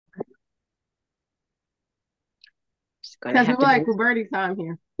Gonna Because we have were to like do. for birdie time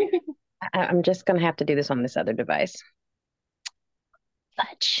here. I'm just gonna have to do this on this other device.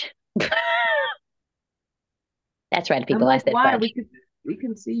 Fudge. That's right, I'm people. I like, said why? fudge. We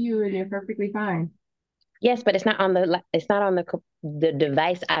can see you and you're perfectly fine. Yes, but it's not on the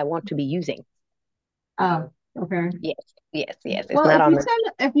device I want to be using. Oh, okay. Yes, yes, yes. It's Well, not on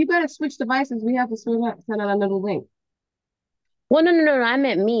the. if you gotta switch devices, we have to send out another link. Well, no, no, no, no. I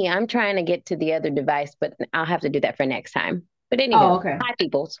meant me. I'm trying to get to the other device, but I'll have to do that for next time. But Oh, anywho, okay. hi,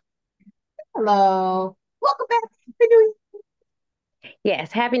 peoples. Hello. Welcome back. Happy New Year.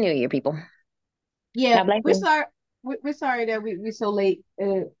 Yes, happy New Year, people. Yeah, God bless we're you. sorry. We're sorry that we're so late.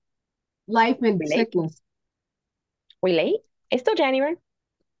 Life and We late? sickness. We late? It's still January.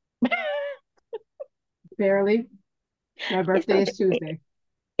 Barely. My It's birthday still is Tuesday.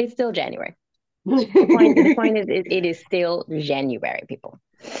 it's still January. The point is it is still January, people,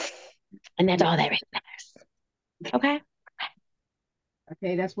 and that's all Yeah. that really matters. Okay,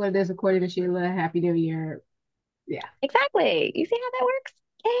 Okay, that's what it is according to Sheila. Happy New Year. Yeah. exactly. You see how that works?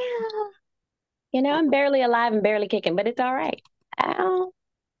 Yeah. I'm barely alive and barely kicking, but it's all right. Ow.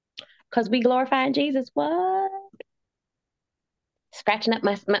 Because we glorifying Jesus. What? Scratching up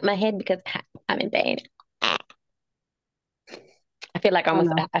my head because I'm in pain. I feel like Oh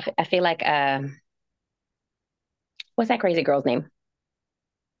almost. no. I feel like what's that crazy girl's name?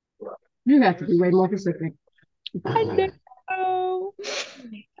 You have to be way more specific. I know.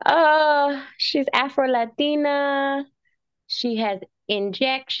 She's Afro Latina. She has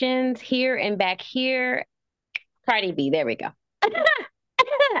injections here and back here. Cardi B. There we go.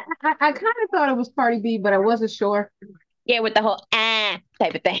 I kind of thought it was Cardi B, but I wasn't sure. Yeah, with the whole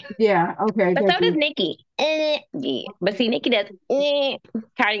type of thing. Yeah, okay, But so thank does you. Nicki. Yeah. But see, Nicki does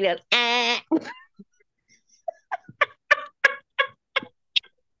Cardi does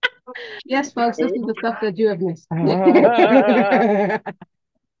Yes, folks, this is the stuff that you have missed.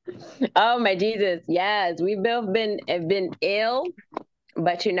 Oh my Jesus. Yes, we both been ill,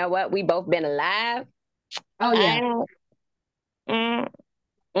 but you know what? We both been alive. Oh yeah. Mm, mm,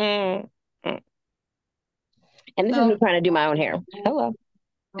 mm, mm. And this is me So trying to do my own hair. Hello.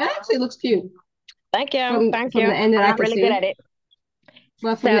 it actually looks cute Thank you. Thank from you. the end that I'm I not can really good see. at it.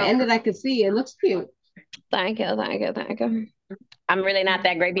 Well, from the So end that I can see, it looks cute. thank you, thank you, thank you. I'm really not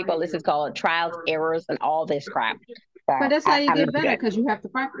that great, people. This is called trials, errors, and all this crap. So But that's how you I'm get not better good. because you have to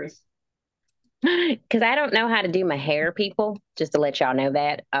practice. Because I don't know how to do my hair, people, just to let y'all know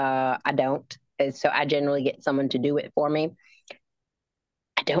that. I don't. So I generally get someone to do it for me.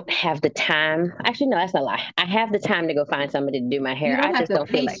 I don't have the time. Actually, no, that's a lie. I have the time to go find somebody to do my You hair. don't I have just the don't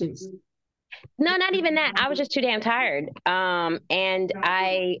feel like. patience. No, not even that. I was just too damn tired. And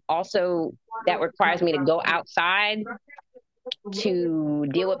I also that requires me to go outside to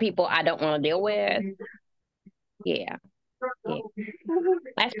deal with people I don't want to deal with. Yeah, yeah.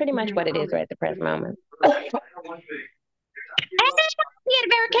 That's pretty much what it is right at the present moment. Get a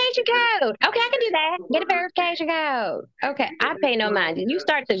verification code. Okay, I can do that. Get a verification code. Okay, I pay no mind. You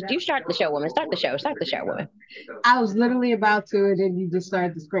start the show, woman. Start the show. Start the show, woman. I was literally about to, and then you just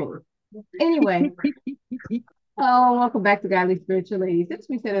started to scream. Anyway, oh, welcome back to Godly Spiritual Ladies. Since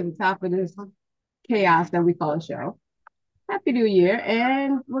we said at the top of this chaos that we call a show, Happy New Year,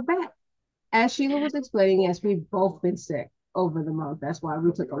 and we're back. As Sheila was explaining, yes, we've both been sick over the month. That's why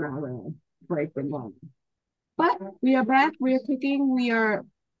we took a long break from London. But we are back. We are kicking. We are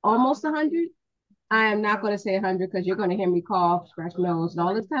almost 100. I am not going to say 100 because you're going to hear me cough, scratch my nose, and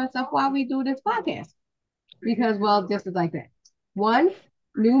all this kind of stuff while we do this podcast. Because, well, just is like that. One,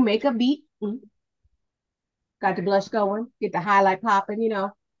 new makeup beat. Got the blush going, get the highlight popping,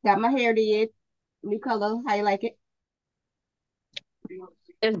 Got my hair did, new color. How you like it?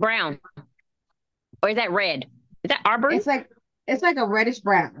 It's brown, or is that red? Is that Arbery? It's like it's like a reddish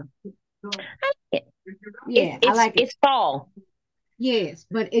brown. It, it's Yeah, I it's like it. it's fall. Yes,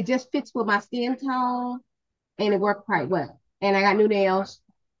 but it just fits with my skin tone and it worked quite well. And I got new nails.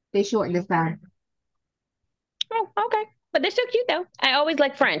 They short this time. Oh, okay, but they're still cute though. I always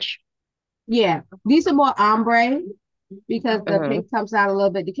like French. Yeah, these are more ombre because the Hmm. pink comes out a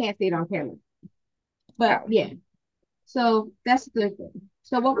little bit. You can't see it on camera. But Oh. yeah, so that's the good thing.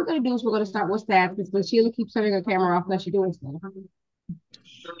 So what we're gonna do is we're gonna start with staff because Sheila keeps turning her camera off because she's doing stuff.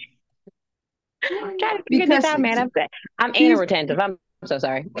 Trying to figure this Because out, man. I'm anal she's retentive. I'm so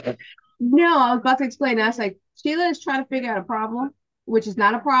sorry. no, I was about to explain that. I was like, Sheila is trying to figure out a problem, which is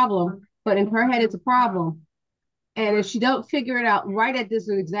not a problem, but in her head it's a problem. And if she don't figure it out right at this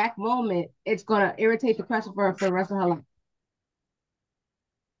exact moment, it's gonna irritate the person for the rest of her life.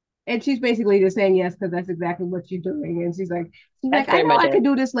 And she's basically just saying yes because that's exactly what you're doing. And she's That's like, I pretty know much I it. could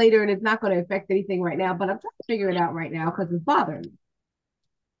do this later and it's not going to affect anything right now, but I'm trying to figure it out right now because it's bothering me.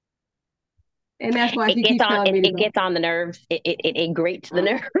 And that's why It she gets keeps on telling it, me to it go. gets on the nerves. It grates the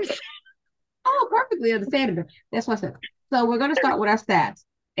nerves. Oh, perfectly understandable. That's what I said. So we're going to start with our stats.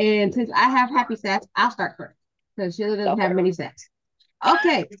 And since I have happy stats, I'll start first because Sheila Go doesn't for have it. many stats.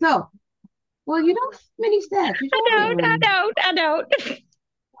 Okay, so, well, you don't have many stats. You I told me don't, I already. don't, I don't.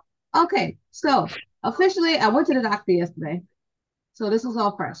 Okay, so officially, I went to the doctor yesterday. So this is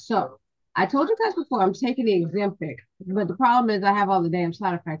all fresh. So I told you guys before, I'm taking the Ozempic, but the problem is I have all the damn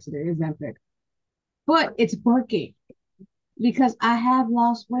side effects of the Ozempic. But it's working because I have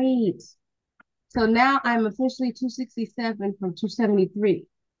lost weight. So now I'm officially 267 from 273.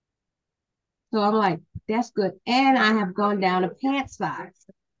 So I'm like, that's good. And I have gone down a pant size.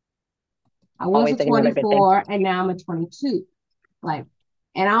 I was Always a thinking another good thing. 24 and now I'm a 22. Like,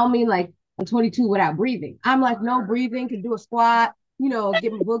 and I don't mean like I'm 22 without breathing. I'm like, no breathing, can do a squat,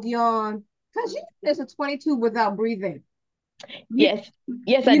 get my boogie on. Because there's a 22 without breathing. You, Yes,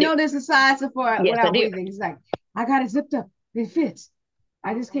 yes, I do. there's a size for Yes, I without do. breathing. It's like, I got it zipped up. It fits.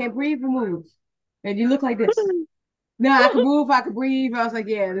 I just can't breathe or move. And you look like this. No, I can move, I can breathe. I was like,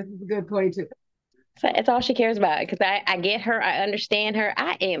 yeah, this is a good 22. So it's all she cares about because I get her. I understand her.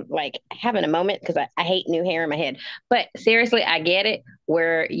 I am like having a moment because I hate new hair in my head. But seriously, I get it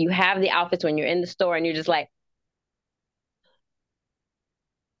where you have the outfits when you're in the store and you're just like,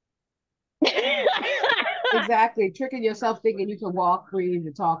 Exactly. Tricking yourself thinking you can walk, breathe,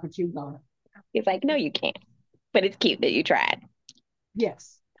 and talk and chew gum. it's like, no, you can't. But it's cute that you tried.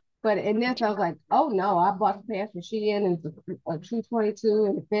 Yes. But in this, I was like, oh no, I bought the pants from Shein and it's a true 22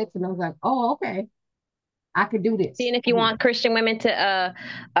 and it fits. And I was like, oh, okay, I could do this. Seeing if you want Christian women to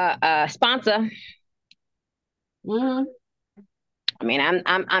sponsor. Mm-hmm. I mean,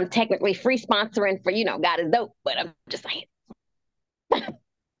 I'm technically free sponsoring for God is dope, but I'm just saying,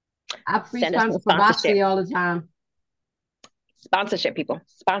 I free send us some sponsor for sponsorship, Boxy all the time. sponsorship people,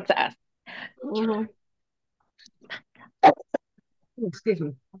 sponsor us. Mm-hmm. Excuse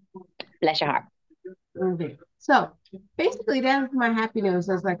me. Bless your heart. Okay. So basically, that was my happy news.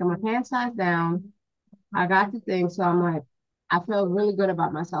 It's like I'm a pant size down. I got the thing, so I'm like, I feel really good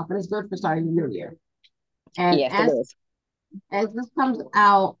about myself, and it's good for starting the new year. And Yes, it as is. as this comes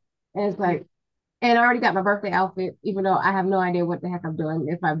out, and it's like, and I already got my birthday outfit, even though I have no idea what the heck I'm doing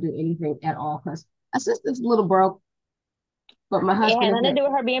if I do anything at all, because my sister's a little broke, but my It husband had is nothing to good. do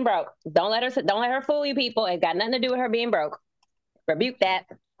with her being broke. Don't let her fool you, people. It got nothing to do with her being broke. Rebuke that.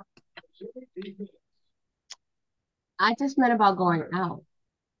 I just meant about going out.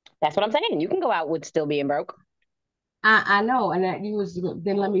 That's what I'm saying. You can go out with still being broke. I know, and that you was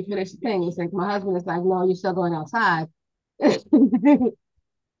then let me finish the thing. It's like my husband is like, no, you're still going outside.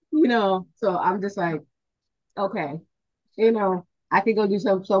 So I'm just like, okay, I could go do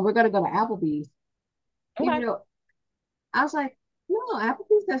something. So we're gonna go to Applebee's. Even Okay. though I was like, no,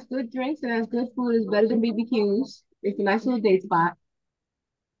 Applebee's has good drinks and has good food. It's better than BBQs. It's a nice little date spot.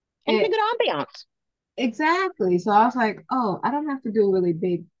 And it's And a good ambiance. exactly. So I was like, oh, I don't have to do really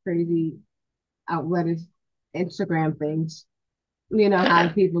big, crazy outlandish Instagram things. You know how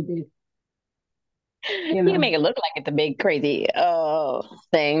people do, you You can know. make it look like it's a big crazy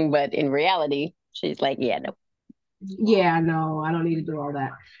thing, but in reality, she's like, yeah, no. Yeah, no, I don't need to do all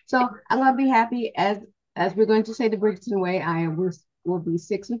that. So I'm gonna be happy as we're going to say the Bridgerton way. I will be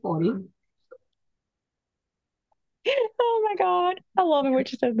 6 and 40. Oh my God. I love it when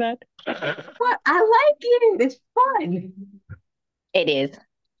she says that. But I like it. It's fun. It is.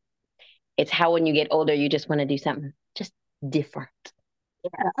 It's how when you get older, you just want to do something just different.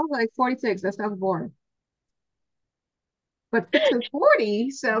 Yeah, I'm like 46. That sounds boring. But 6 and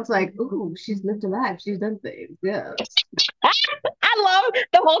 40 sounds like, ooh, she's lived a life. She's done things. Yes. I love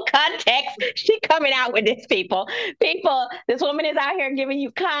the whole context. She coming out with this, people. People, this woman is out here giving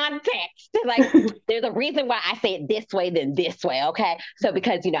you context. It's like there's a reason why I say it this way than this way. Okay. So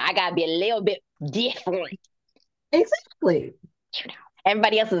because I gotta be a little bit different. Exactly.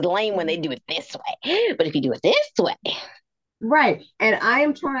 Everybody else is lame when they do it this way. But if you do it this way, Right. And I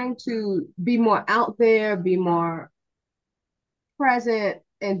am trying to be more out there, be more present,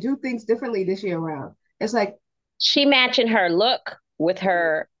 and do things differently this year around. It's like, she matching her look with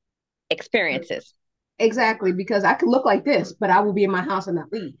her experiences. exactly, because I could look like this, but I will be in my house and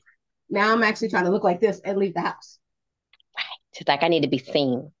not leave. Now I'm actually trying to look like this and leave the house. She's like, I need to be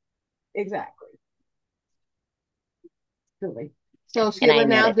seen. Exactly. Really. So And I Sheila, ain't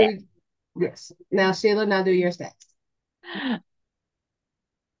mad now at that. do yes. Now Sheila, now do your stats.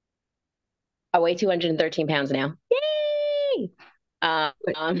 I weigh 213 pounds now. Yay! Um,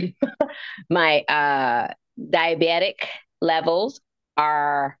 my diabetic levels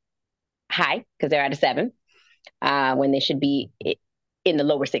are high because they're at a 7 when they should be in the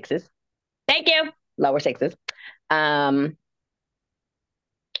lower sixes. Thank you. Lower sixes. Um,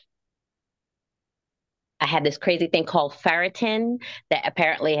 I had this crazy thing called ferritin that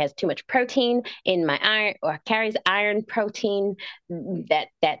apparently has too much protein in my iron or carries iron protein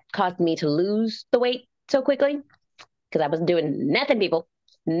that caused me to lose the weight so quickly because I was doing nothing, people.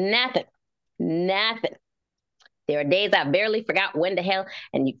 Nothing. Nothing. There are days I barely forgot when the hell,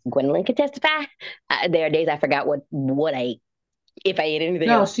 and Gwendolyn can testify. There are days I forgot what I ate, if I ate anything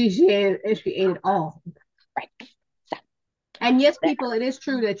No, else. she ate it all. Right. So, And yes, that, people, it is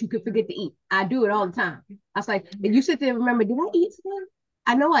true that you could forget to eat. I do it all the time. I was like, and you sit there and remember, did I eat today?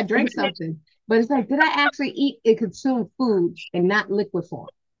 I know I drank something, but it's like, did I actually eat and consume food and not liquid form?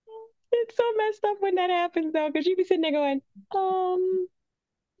 it's so messed up when that happens, though, because you be sitting there going,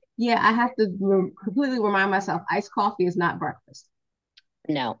 Yeah, I have to completely remind myself iced coffee is not breakfast.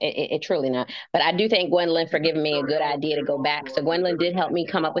 no, it truly not. But I do thank Gwendolyn for giving me a good idea to go back. So Gwendolyn did help me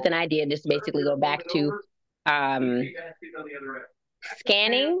come up with an idea, just to basically go back to um,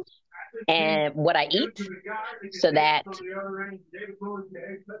 scanning and what I eat, so that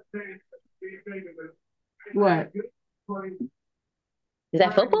What? is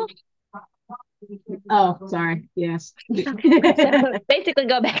that football. Oh, sorry. Yes. So basically,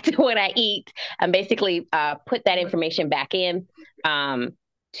 go back to what I eat and basically put that information back in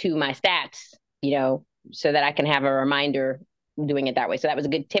to my stats, so that I can have a reminder doing it that way. So that was a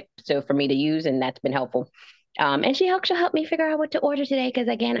good tip so for me to use, and that's been helpful. And she'll help me figure out what to order today because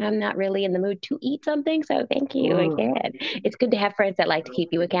again, I'm not really in the mood to eat something. So thank you again. It's good to have friends that like to keep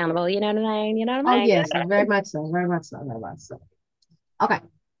you accountable. You know what I mean? You know what Oh, I mean? yes, very much so. Very much so. Very much so. Okay.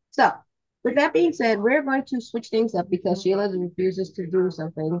 So, with that being said, we're going to switch things up because Sheila refuses to do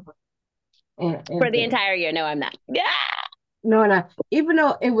something. For the entire year, no, I'm not. Yeah. No, no. Even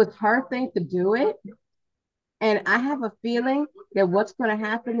though it was her thing to do it, and I have a feeling that what's going to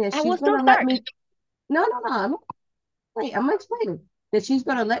happen is I she's will going still to let start. me. No, no, no. Wait, I'm going to explain that she's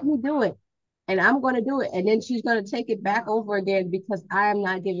going to let me do it, and I'm going to do it, and then she's going to take it back over again because I am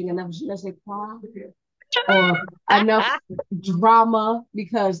not giving enough je ne sais quoi or enough drama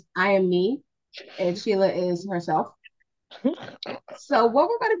because I am me and Sheila is herself. So what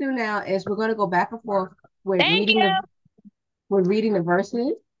we're going to do now is we're going to go back and forth with Thank reading you. the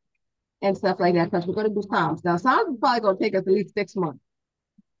verses and stuff like that because we're going to do Psalms. Now Psalms is probably going to take us at least 6 months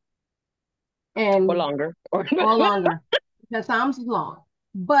Or and longer. or longer because Psalms is long.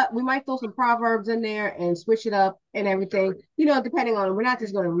 But we might throw some proverbs in there and switch it up and everything. Depending on we're not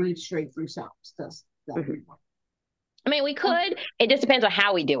just going to read straight through Psalms because I mean, we could. It just depends on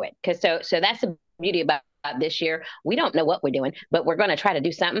how we do it. Because so that's the beauty about this year. We don't know what we're doing, but we're going to try to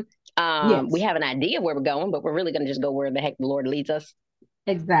do something. yes, We have an idea where we're going, but we're really going to just go where the heck the Lord leads us.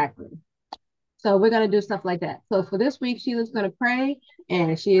 exactly. So we're going to do stuff like that. So for this week, Sheila's going to pray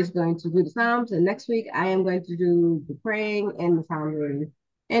and she is going to do the Psalms. And next week, I am going to do the praying and the Psalm reading.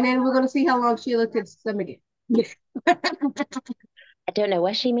 And then we're going to see how long Sheila can stomach it. I don't know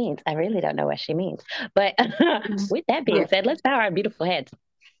what she means. I really don't know what she means. But with that being said, let's bow our beautiful heads.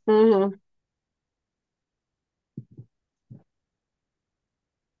 Mm-hmm.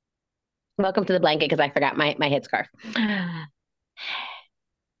 Welcome to the blanket because I forgot my headscarf.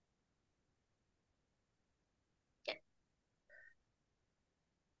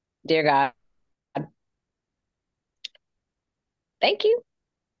 Dear God, thank you.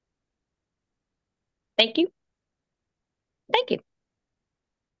 Thank you. Thank you.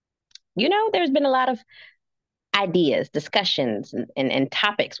 There's been a lot of ideas, discussions, and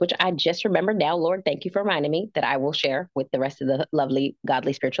topics, which I just remembered now. Lord, thank you for reminding me that I will share with the rest of the lovely,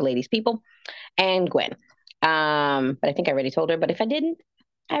 godly, spiritual ladies people and Gwen. But I think I already told her, but if I didn't,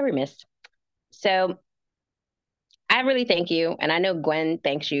 I remiss. So I really thank you. And I know Gwen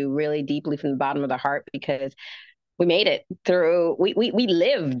thanks you really deeply from the bottom of the heart because we made it through, we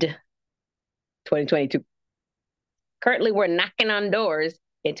lived 2022. Currently, we're knocking on doors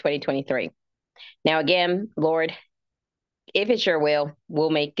in 2023. Now, again, Lord, if it's your will, we'll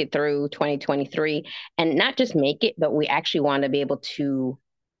make it through 2023 and not just make it, but we actually want to be able to.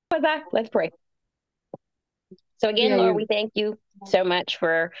 Let's pray. So again, Lord, we thank you so much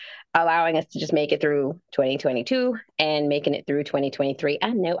for allowing us to just make it through 2022 and making it through 2023.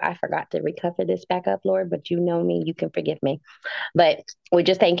 I know I forgot to recover this back up, Lord, but you know me, you can forgive me. But we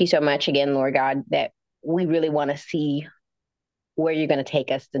just thank you so much again, Lord God, that we really want to see where you're going to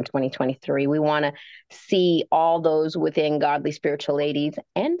take us in 2023. We want to see all those within godly spiritual ladies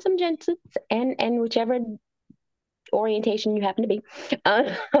and some gents and whichever orientation you happen to be,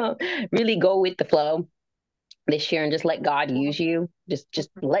 really go with the flow this year and just let God use you. Just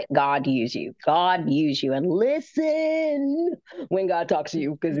let God use you. God use you and listen when God talks to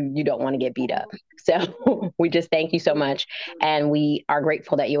you because you don't want to get beat up. So we just thank you so much. And we are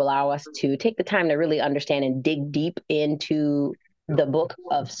grateful that you allow us to take the time to really understand and dig deep into the book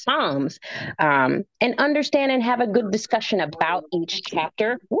of Psalms, and understand and have a good discussion about each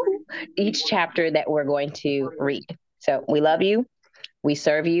chapter that we're going to read. So we love you. We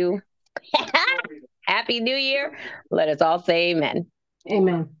serve you. Happy New Year. Let us all say amen.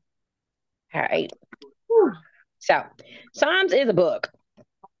 Amen. All right. So, Psalms is a book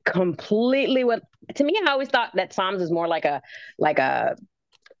completely what to me I always thought that Psalms is more like a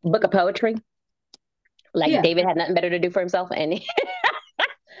book of poetry. Like Yeah. David had nothing better to do for himself and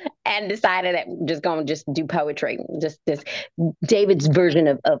and decided that just going to just do poetry. Just this David's version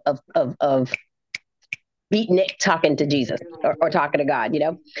of beatnik talking to Jesus or talking to God,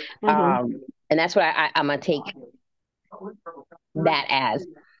 and that's what I'm gonna take that as.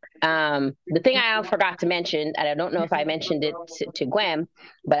 The thing I forgot to mention, and I don't know if I mentioned it to Gwen,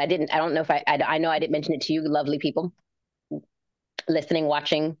 but I didn't. I don't know if I know I didn't mention it to you, lovely people, listening,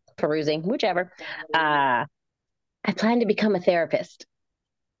 watching, perusing, whichever. I plan to become a therapist,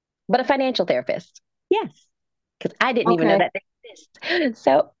 but a financial therapist. Yes, because I didn't even know that they exist.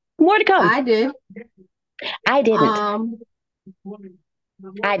 So more to come. I did. I didn't.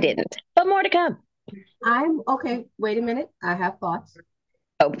 I didn't, but more to come. I'm okay. Wait a minute. I have thoughts.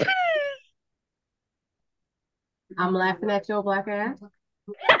 Oh. I'm laughing at your black ass.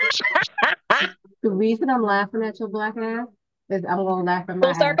 The reason I'm laughing at your black ass is I'm gonna laugh at my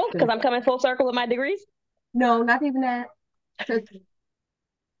full circle ass because I'm coming full circle with my degrees. No, not even that. Because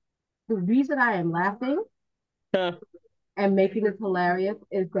the reason I am laughing and making this hilarious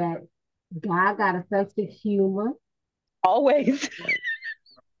is that God got a sense of humor. Always.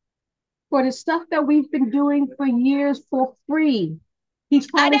 For the stuff that we've been doing for years for free. He's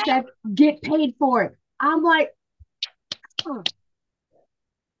probably said, get paid for it. I'm like, huh.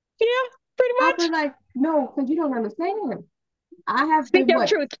 Yeah, pretty much. I'll be like, no, because you don't understand. I have Speak been your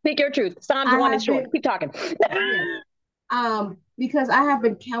truth. Speak your truth. Psalms 1 is short. Keep talking. Yes. Because I have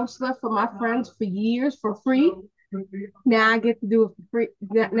been counselor for my friends for years for free. Now I get to do it for free.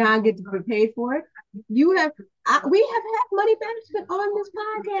 Now I get to be paid for it. We have had money management on this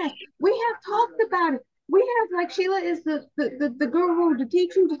podcast. We have talked about it. We have, like, Sheila is the guru to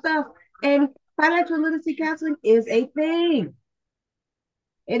teach you the stuff. And financial literacy counseling is a thing.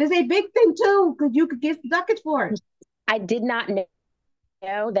 It is a big thing too, because you could get ducats for it. I did not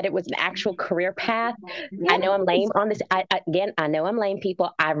know that it was an actual career path. I know I'm lame on this. I know I'm lame,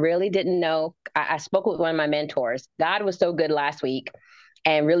 people. I really didn't know. I spoke with one of my mentors. God was so good last week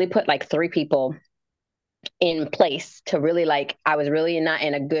and really put like 3 people in place to really I was really not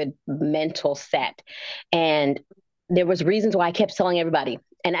in a good mental set. And there was reasons why I kept telling everybody.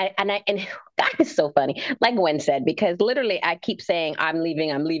 And God is so funny, like Gwen said, because literally I keep saying I'm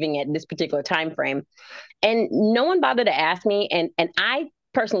leaving at this particular time frame. And no one bothered to ask me. And I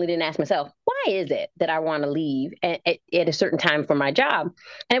personally didn't ask myself, why is it that I want to leave at a certain time for my job?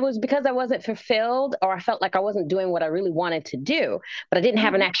 And it was because I wasn't fulfilled, or I felt like I wasn't doing what I really wanted to do, but I didn't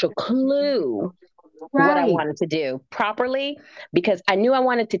have an actual clue what I wanted to do properly, because I knew I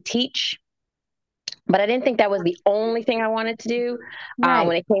wanted to teach, but I didn't think that was the only thing I wanted to do.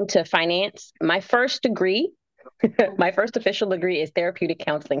 When it came to finance, my first degree, my first official degree is therapeutic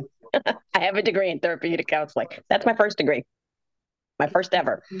counseling. I have a degree in therapeutic counseling. That's my first degree, my first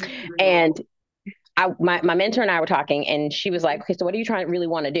ever. And my mentor and I were talking, and she was like, okay, so what do you really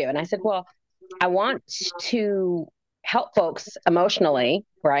want to do? And I said, well, I want to help folks emotionally,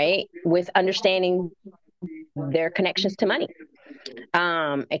 right, with understanding their connections to money,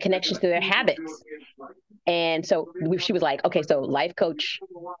 and connections to their habits. And so she was like, okay, so life coach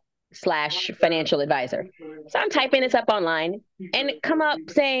 / financial advisor. So I'm typing this up online and it come up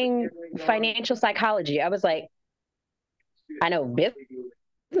saying financial psychology. I was like, I know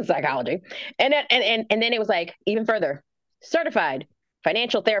business psychology. And then it was like even further, certified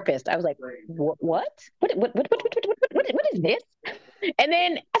financial therapist. I was like, what is this? And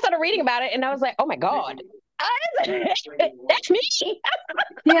then I started reading about it and I was like, oh my God, that's me.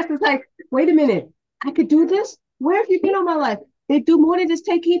 Yes, it's like, wait a minute, I could do this? Where have you been all my life? They do more than just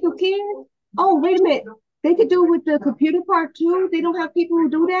take people care? Oh, wait a minute. They could do with the computer part too. They don't have people who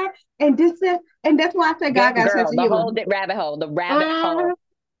do that. And this, and that's why I say God got such a humor. The rabbit hole.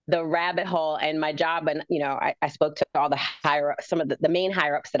 the rabbit hole and my job. And, I spoke to all the higher ups, some of the main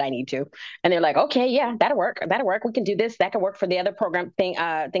higher ups that I need to. And they're like, okay, yeah, that'll work. That'll work. We can do this. That could work for the other program thing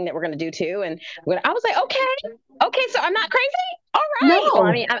that we're going to do too. And I was like, okay, so I'm not crazy. All right. No. Well,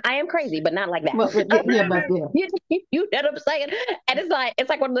 I mean, I am crazy, but not like that. But yeah. You know what I'm saying? And it's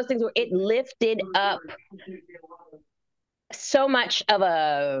like one of those things where it lifted up so much of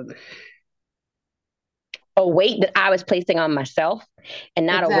a weight that I was placing on myself and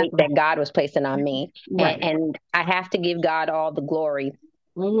not a weight that God was placing on me. Right. And I have to give God all the glory.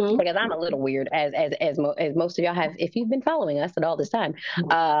 Mm-hmm. Because I'm a little weird, as most of y'all have, if you've been following us at all this time.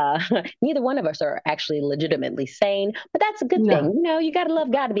 Neither one of us are actually legitimately sane, but that's a good thing. You got to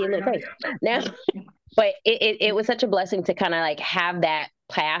love God to be a little crazy. Now, but it was such a blessing to kind of like have that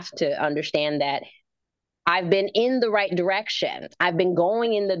path to understand that I've been in the right direction. I've been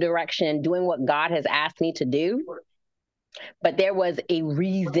going in the direction and doing what God has asked me to do. But there was a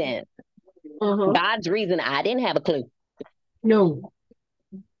reason. Mm-hmm. God's reason. I didn't have a clue. No.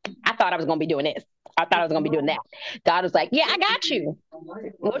 I thought I was going to be doing this. I thought I was going to be doing that. God was like, yeah, I got you.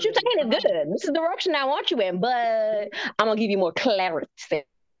 What you're saying is good. This is the direction I want you in, but I'm going to give you more clarity.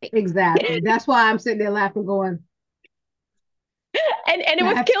 Exactly. That's why I'm sitting there laughing going. And it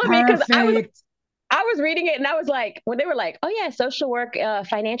was killing me because I was reading it and I was like, when they were like, oh yeah, social work,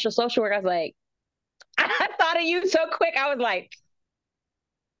 financial social work, I was like, I thought of you so quick. I was like,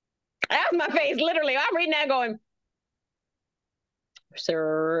 that was my face, literally. I'm reading that going,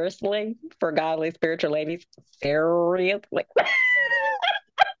 seriously? For godly spiritual ladies? Seriously?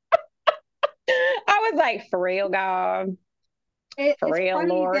 I was like, for real, God? It's real, funny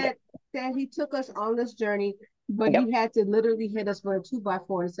Lord? That he took us on this journey, but he had to literally hit us with a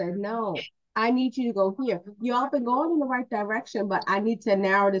 2x4 and said, no, I need you to go here. Y'all been going in the right direction, but I need to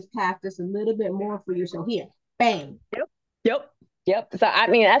narrow this path just a little bit more for you. So here, bang. Yep. So, I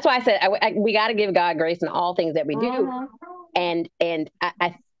mean, that's why I said we got to give God grace in all things that we do. Uh-huh. And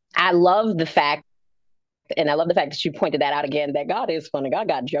I love the fact, and I love the fact that you pointed that out again, that God is funny. God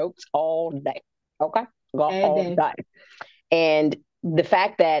got jokes all day. Okay? God all day. And the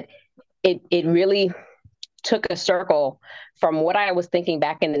fact that it really took a circle from what I was thinking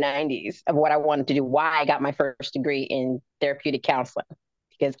back in the 90s of what I wanted to do, why I got my first degree in therapeutic counseling,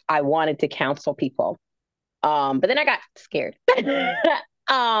 because I wanted to counsel people. But then I got scared,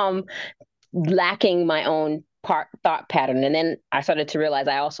 lacking my own thought pattern. And then I started to realize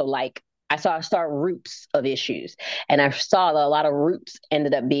I saw roots of issues. And I saw that a lot of roots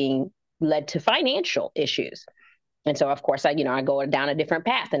ended up being led to financial issues. And so, of course, I go down a different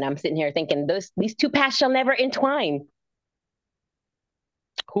path, and I'm sitting here thinking these two paths shall never entwine.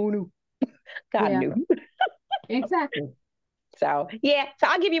 Who knew? God knew. Exactly. So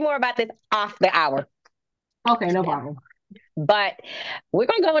I'll give you more about this off the hour. Okay, no problem. But we're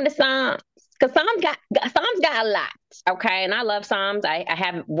gonna go into Psalms, because Psalms got a lot. Okay, and I love Psalms. I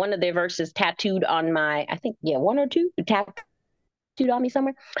have one of their verses tattooed on my, I think, one or two tattooed on me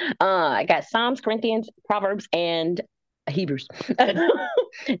somewhere. I got Psalms, Corinthians, Proverbs, and Hebrews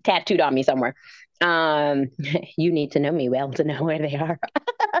tattooed on me somewhere. You need to know me well to know where they are.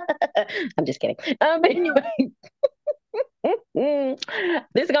 I'm just kidding. But anyway,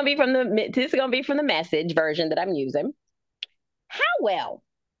 this is gonna be from the Message version that I'm using. How well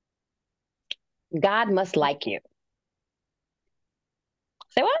God must like you.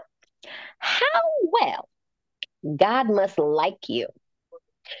 Say what? How well God must like you.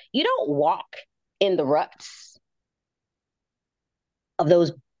 You don't walk in the ruts of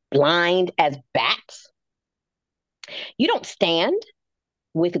those blind as bats. You don't stand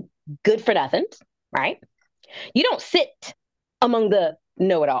with good for nothings, right? You don't sit among the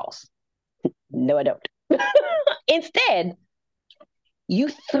know-it-alls. No, I don't. Instead, you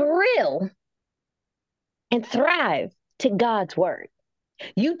thrill and thrive to God's word.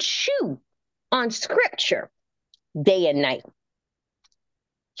 You chew on scripture day and night.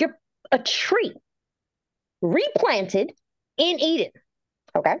 You're a tree replanted in Eden,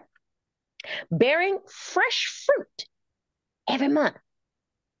 okay? Bearing fresh fruit every month.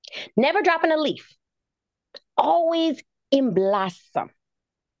 Never dropping a leaf. Always in blossom,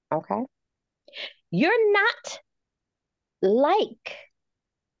 okay? You're not like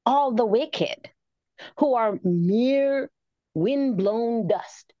all the wicked who are mere wind-blown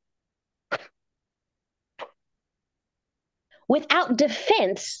dust, without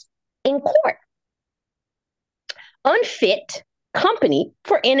defense in court, unfit company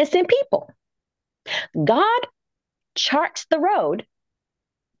for innocent people. God charts the road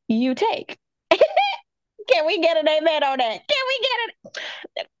you take. Can we get an amen on that? Can we get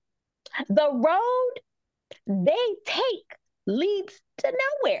it? The road they take leads to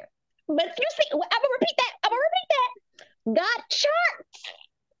nowhere. But you see, I'm gonna repeat that. God charts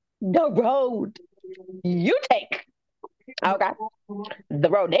the road you take. Okay. The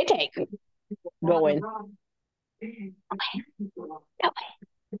road they take going nowhere.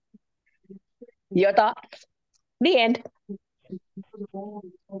 Your thoughts? The end.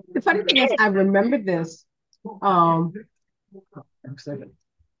 The funny thing is, I remember this. Sorry.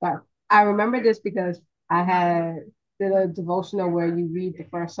 I remember this because I had did a devotional where you read the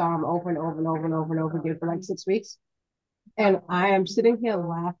first psalm over and over and over and over and over again for like 6 weeks. And I am sitting here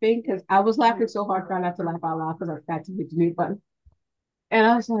laughing because I was laughing so hard trying not to laugh out loud because I forgot to hit the mute button. And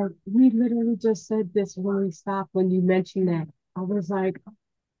I was like, we literally just said this when we stopped when you mentioned that. I was like,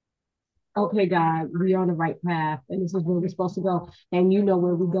 okay, God, we're on the right path, and this is where we're supposed to go, and you know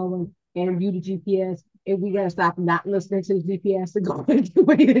where we're going, and you the GPS, and we gotta stop not listening to the GPS and go the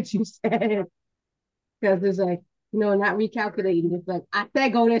way that you said, because it's like, not recalculating. It's like I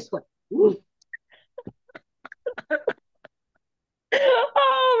said, go this way.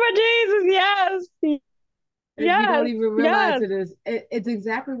 Oh my Jesus, yes. And you don't Yes, even realize yes. it is. It's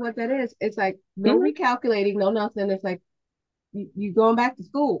exactly what that is. It's like no Mhm. recalculating, no nothing. It's like you going back to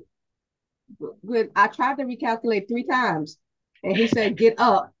school. Good. I tried to recalculate 3 times, and he said, "Get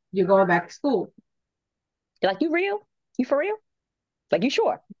up. You're going back to school." You're like, you real? You for real? Like, you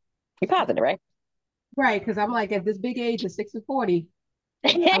sure? You positive, right? Right, because I'm like at this big age of 6 and 40,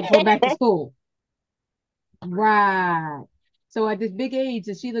 I'm going back to school. Right. So at this big age,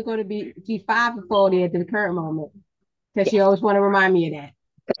 is Sheila going to be 5 and 40 at the current moment? Because she Yes. always want to remind me of that.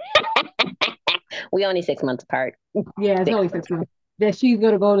 We only 6 months apart. Yeah, it's only 6 months. That she's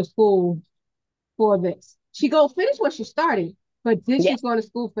going to go to school for this. She go finish what she started, but then Yes. she's going to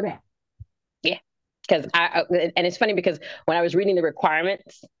school for that. Yeah. Because and it's funny because when I was reading the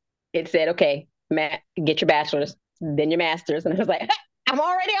requirements, it said, okay, Matt, get your bachelor's, then your master's. And I was like, I'm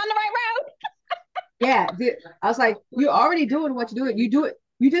already on the right road. Yeah, I was like, you're already doing what you're doing. You do it.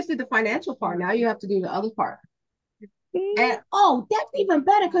 You just did the financial part. Now you have to do the other part. And oh, that's even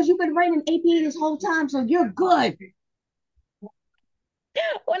better because you've been writing APA this whole time, so you're good.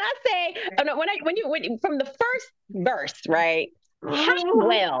 When I say, when from the first verse, right? How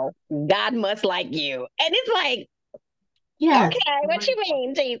well God must like you. And it's like, Yes. okay, what you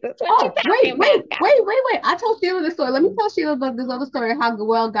mean, Jesus? What you Oh, talking about, God? wait. I told Sheila this story. Let me tell Sheila about this other story, how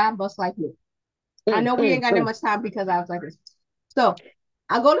well God must like me. I know we ain't got that much time because I was like this. So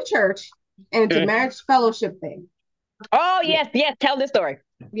I go to church and it's a marriage fellowship thing. Oh, yes, yes. Tell this story.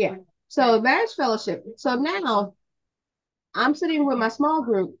 Yeah. So marriage fellowship. So now I'm sitting with my small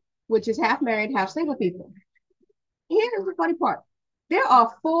group, which is half married, half single people. Here's the funny part. There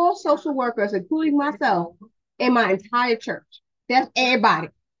are 4 social workers, including myself, in my entire church. That's everybody.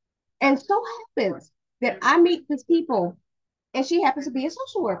 And so happens that I meet these people and she happens to be a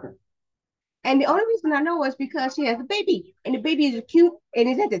social worker. And the only reason I know is because she has a baby, and the baby is cute and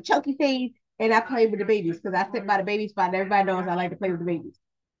it's at the chunky phase. And I play with the babies because I sit by the baby spot. And everybody knows I like to play with the babies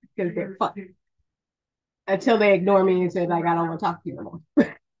because they're fun. Until they ignore me and say like I don't want to talk to you anymore.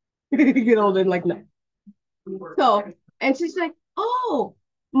 Get older and like no. So and she's like, oh,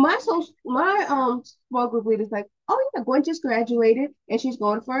 my small group leader's like, oh yeah, Gwen just graduated and she's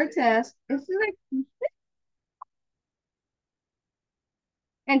going for a test. And she's like,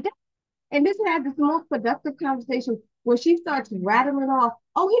 and and this had this most productive conversation where she starts rattling off,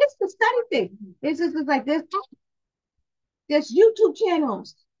 oh, here's the study thing. It's just like there's YouTube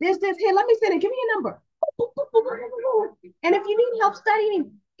channels. There's this here. Let me send it. Give me a number. And if you need help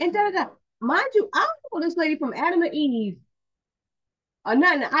studying and da da da, mind you, I don't know this lady from Adam and Eve or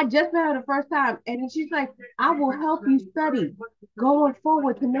nothing. I just met her the first time, and then she's like, "I will help you study going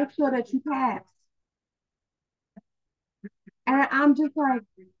forward to make sure that you pass." And I'm just like,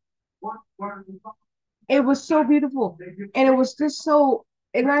 it was so beautiful, and it was just so,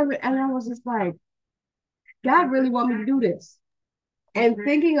 and I was just like, God really want me to do this. And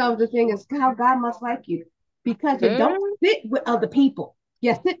thinking of the thing is how God must like you because you don't sit with other people.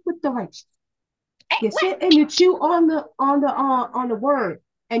 You sit with the righteous. You sit and you chew on the word,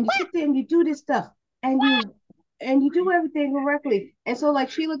 and you sit there and you do this stuff, and you do everything correctly. And so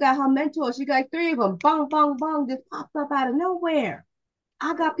like Sheila got her mentors, she got like 3 of them, bang bang bang, just popped up out of nowhere.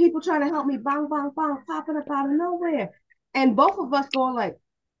 I got people trying to help me, bang bang bang, popping up out of nowhere, and both of us going like,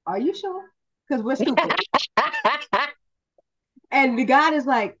 "Are you sure?" Because we're stupid. And the God is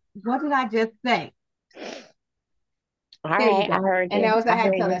like, "What did I just say?" All There you right, I go. heard And you. that was I I had to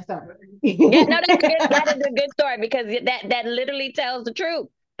heard tell you. that story. Yeah, no, that's good. That is a good story because that literally tells the truth.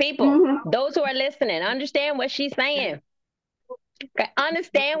 People, Mm-hmm. those who are listening, understand what she's saying. Okay,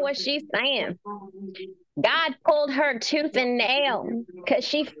 understand what she's saying. God pulled her tooth and nail because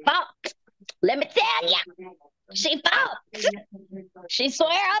she fought. Let me tell you, she fought. She swear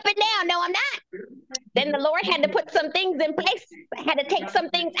up and down, no, I'm not. Then the Lord had to put some things in place, had to take some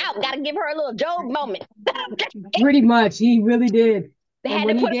things out. Got to give her a little Job moment. Pretty much, he really did. They And had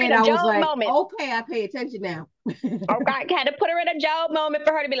to when he put her did, in a I was Job like, moment. okay, I pay attention now. Oh, God had to put her in a Job moment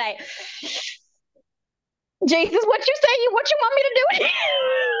for her to be like, Jesus, what you say? What you want me to do?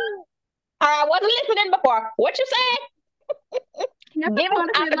 I wasn't listening before. What you say? Never Give us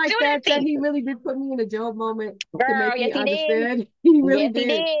thought of it like that. That opportunity. he really did put me in a Job moment to Girl, make yes, me he did. understand. He really Yes, he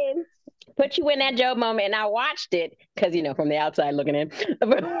did. did. Put you in that Job moment, and I watched it because from the outside looking in,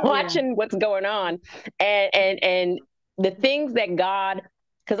 watching what's going on, and the things that God,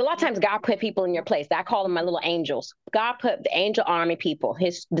 because a lot of times God put people in your place. I call them my little angels. God put the angel army people,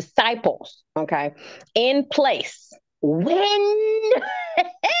 His disciples, okay, in place when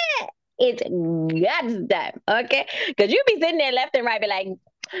it's God's time, okay, because you be sitting there left and right, be like,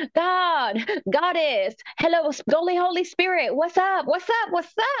 God, Goddess, hello, Holy Spirit, what's up? What's up?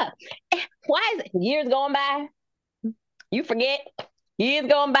 What's up? Why is it years going by? You forget, years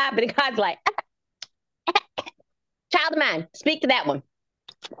going by, but God's like, child of mine, speak to that one.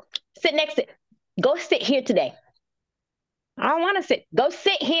 Sit next to, go sit here today. I don't want to sit. Go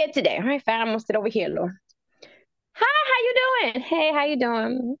sit here today. All right, fine, I'm gonna sit over here, Lord. Hi, how you doing? Hey, how you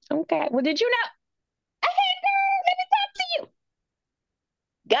doing? Okay. Well, did you know? Hey, girl, let me talk to you.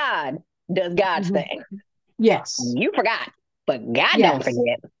 God does God's thing. Yes. You forgot, but God don't Yes.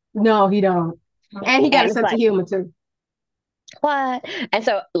 forget. No, he don't. And he got a And it's sense like, of humor too. what? And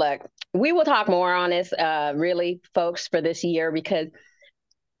so, look, we will talk more on this, really, folks, for this year because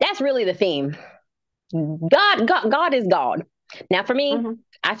that's really the theme. God is God. Now, for me,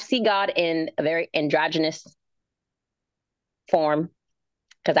 I see God in a very androgynous form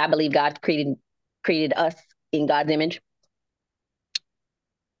because I believe God created us in God's image.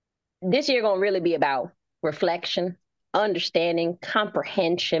 This year gonna really be about reflection, understanding,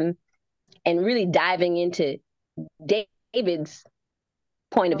 comprehension, and really diving into David's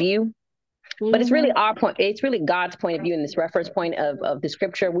point of view. But it's really our point. It's really God's point of view in this reference point of the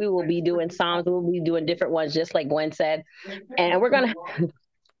scripture. We will be doing Psalms. We will be doing different ones, just like Gwen said. And we're going to,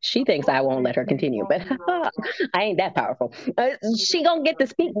 she thinks I won't let her continue, but I ain't that powerful. She gonna get to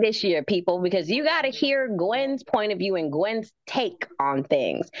speak this year, people, because you got to hear Gwen's point of view and Gwen's take on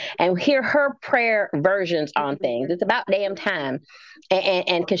things, and hear her prayer versions on things. It's about damn time,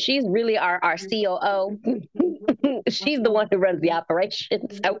 and because she's really our COO. She's the one who runs the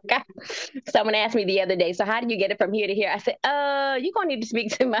operations. Okay. Someone asked me the other day, so how do you get it from here to here? I said, you're gonna need to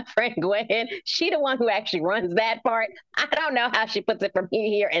speak to my friend Gwen. She the one who actually runs that part. I don't know how she puts it from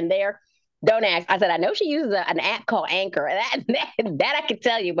here and there. Don't ask. I said, I know she uses an app called Anchor. That I can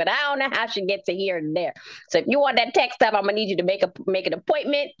tell you, but I don't know how she gets to here and there. So if you want that tech stuff, I'm gonna need you to make an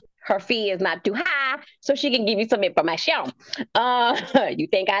appointment. Her fee is not too high, so she can give you some information. You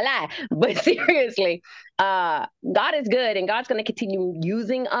think I lie, but seriously, God is good, and God's going to continue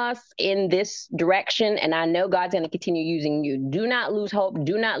using us in this direction. And I know God's going to continue using you. Do not lose hope.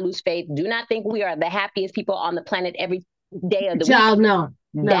 Do not lose faith. Do not think we are the happiest people on the planet every day of the Child, week. no.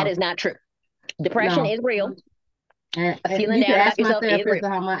 That is not true. Depression is real. And Feeling you can down ask about my yourself is therapist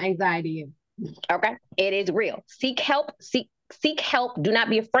real. how my anxiety is. Okay, it is real. Seek help. Seek help. Do not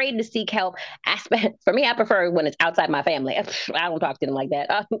be afraid to seek help. For me, I prefer when it's outside my family. I don't talk to them like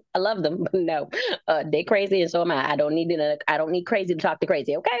that. I love them, but no, they crazy, and so am I. I don't need crazy to talk to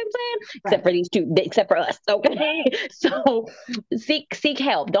crazy. Okay, I'm saying, right. Except for these two, except for us. Okay, so seek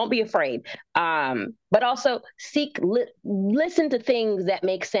help. Don't be afraid. But also listen to things that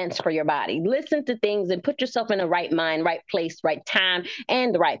make sense for your body. Listen to things and put yourself in the right mind, right place, right time,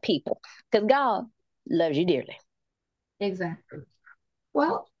 and the right people. Because God loves you dearly. Exactly.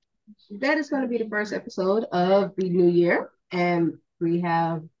 Well, that is going to be the first episode of the new year. And we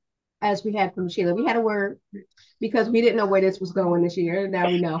have, as we had from Sheila, we had a word because we didn't know where this was going this year. Now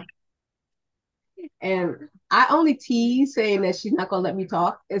we know. And I only tease saying that she's not going to let me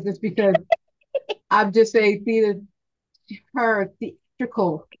talk. Is this because I'm just saying her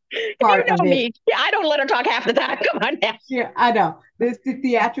theatrical part of me. it. Yeah, I don't let her talk half the time. Come on now. Yeah, I know. This the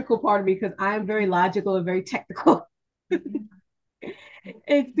theatrical part of me because I am very logical and very technical.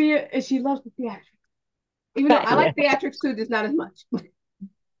 And she loves the theatrics. Even though I like theatrics too, just not as much.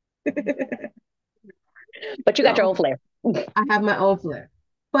 But you got your own flair. I have my own flair.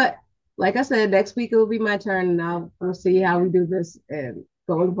 But like I said, next week it will be my turn, and we'll see how we do this and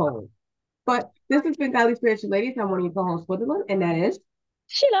going forward. But this has been Godly Spiritual Ladies. I'm one of your co-hosts, Gwendolyn, and that is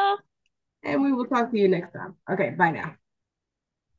Sheila. And we will talk to you next time. Okay, bye now.